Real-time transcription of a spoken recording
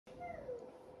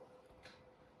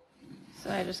So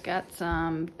I just got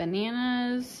some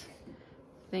bananas,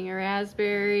 thing of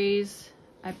raspberries.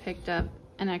 I picked up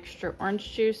an extra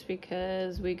orange juice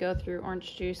because we go through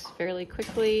orange juice fairly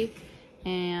quickly,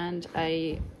 and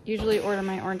I usually order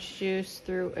my orange juice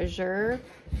through Azure,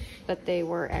 but they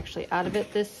were actually out of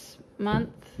it this month.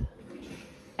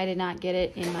 I did not get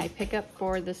it in my pickup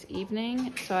for this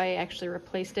evening, so I actually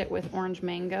replaced it with orange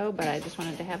mango, but I just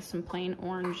wanted to have some plain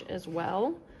orange as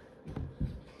well.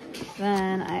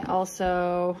 Then I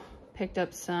also picked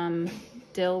up some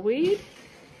dill weed,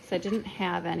 because I didn't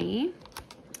have any.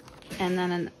 And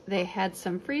then they had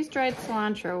some freeze-dried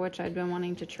cilantro, which I'd been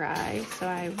wanting to try, so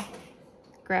I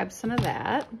grabbed some of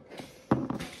that.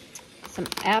 Some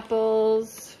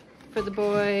apples for the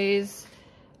boys.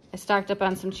 I stocked up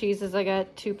on some cheeses. I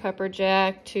got 2 pepper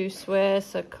jack, 2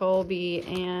 Swiss, a Colby,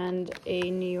 and a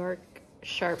New York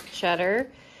sharp cheddar.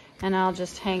 And I'll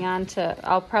just hang on to,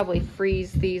 I'll probably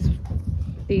freeze these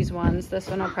ones. This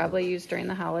one I'll probably use during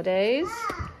the holidays.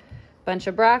 Bunch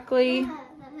of broccoli,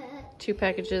 2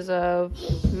 packages of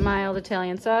mild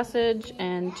Italian sausage,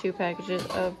 and 2 packages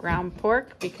of ground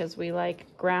pork because we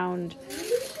like ground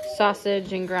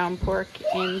sausage and ground pork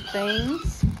in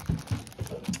things.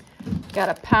 Got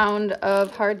a pound of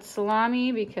hard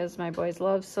salami because my boys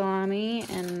love salami,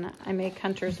 and I make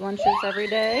Hunter's lunches every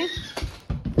day.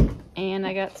 And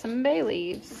I got some bay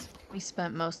leaves. We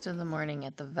spent most of the morning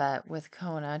at the vet with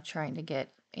Kona trying to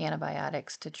get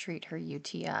antibiotics to treat her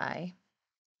UTI.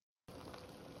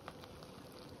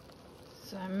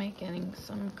 So I'm making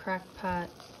some crock pot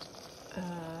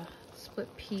split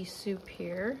pea soup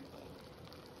here.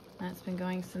 That's been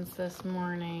going since this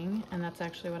morning, and that's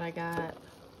actually what I got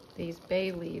these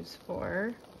bay leaves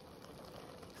for,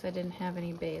 because I didn't have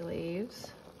any bay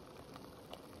leaves.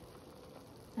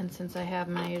 And since I have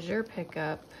my Azure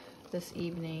pickup this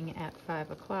evening at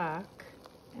 5 o'clock,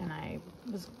 and I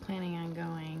was planning on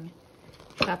going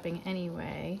shopping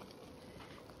anyway,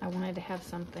 I wanted to have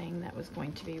something that was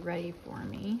going to be ready for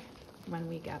me when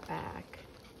we got back.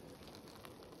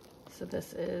 So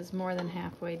this is more than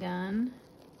halfway done,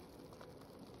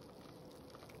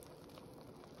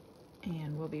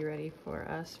 and we'll be ready for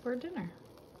us for dinner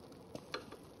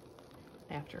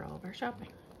after all of our shopping.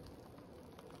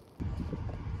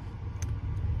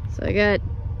 So I got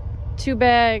 2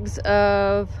 bags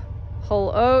of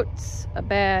whole oats, a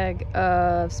bag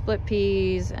of split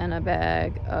peas, and a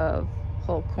bag of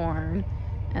whole corn.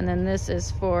 And then this is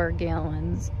 4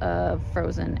 gallons of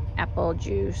frozen apple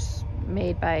juice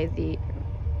made by the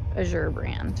Azure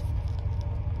brand.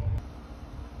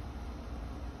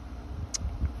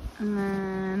 And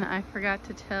then I forgot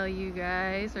to tell you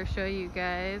guys or show you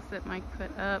guys that Mike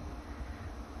put up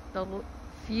the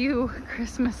few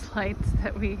Christmas lights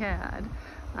that we had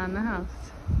on the house.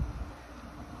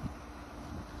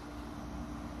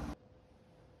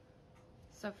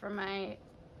 So for the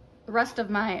rest of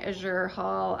my Azure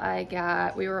haul,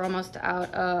 we were almost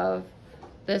out of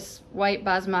this white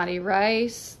basmati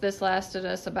rice. This lasted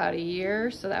us about a year,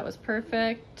 so that was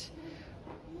perfect.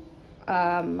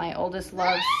 My oldest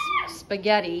loves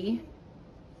spaghetti.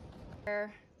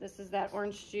 This is that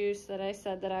orange juice that I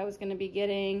said that I was going to be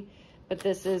getting, but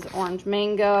this is orange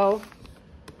mango.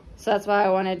 So that's why I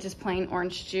wanted just plain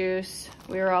orange juice.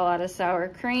 We were all out of sour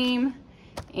cream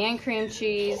and cream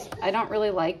cheese. I don't really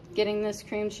like getting this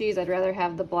cream cheese. I'd rather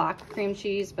have the block cream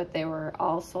cheese, but they were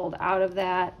all sold out of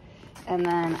that. And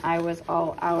then I was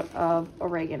all out of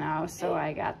oregano, so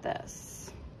I got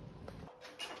this.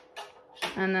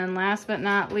 And then last but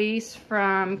not least,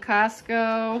 from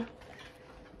Costco,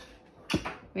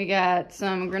 we got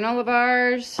some granola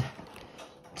bars,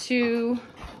 2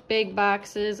 big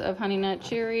boxes of Honey Nut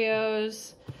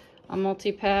Cheerios, a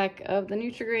multi-pack of the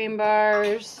Nutri-Grain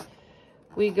bars.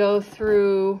 We go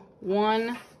through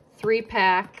 1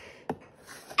 3-pack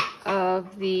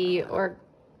of the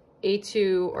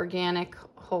A2 organic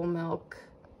whole milk,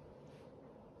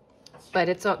 but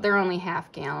they're only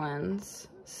half gallons,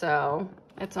 so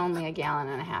it's only 1.5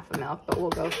 gallons of milk, but we'll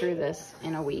go through this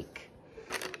in a week.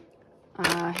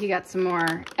 He got some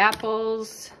more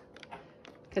apples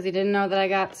because he didn't know that I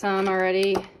got some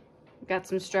already. Got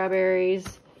some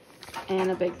strawberries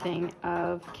and a big thing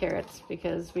of carrots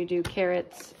because we do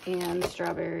carrots and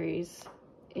strawberries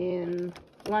in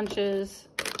lunches,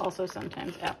 also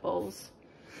sometimes apples.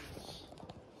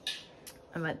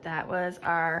 But that was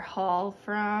our haul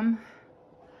from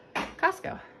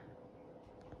Costco.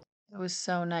 It was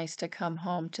so nice to come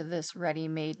home to this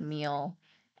ready-made meal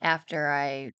after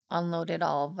I unloaded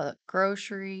all the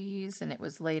groceries and it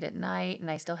was late at night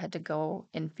and I still had to go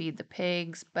and feed the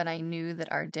pigs, but I knew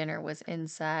that our dinner was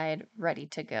inside, ready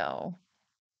to go.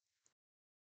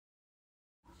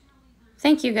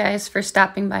 Thank you guys for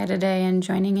stopping by today and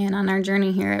joining in on our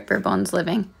journey here at Bare Bones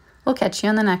Living. We'll catch you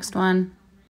on the next one.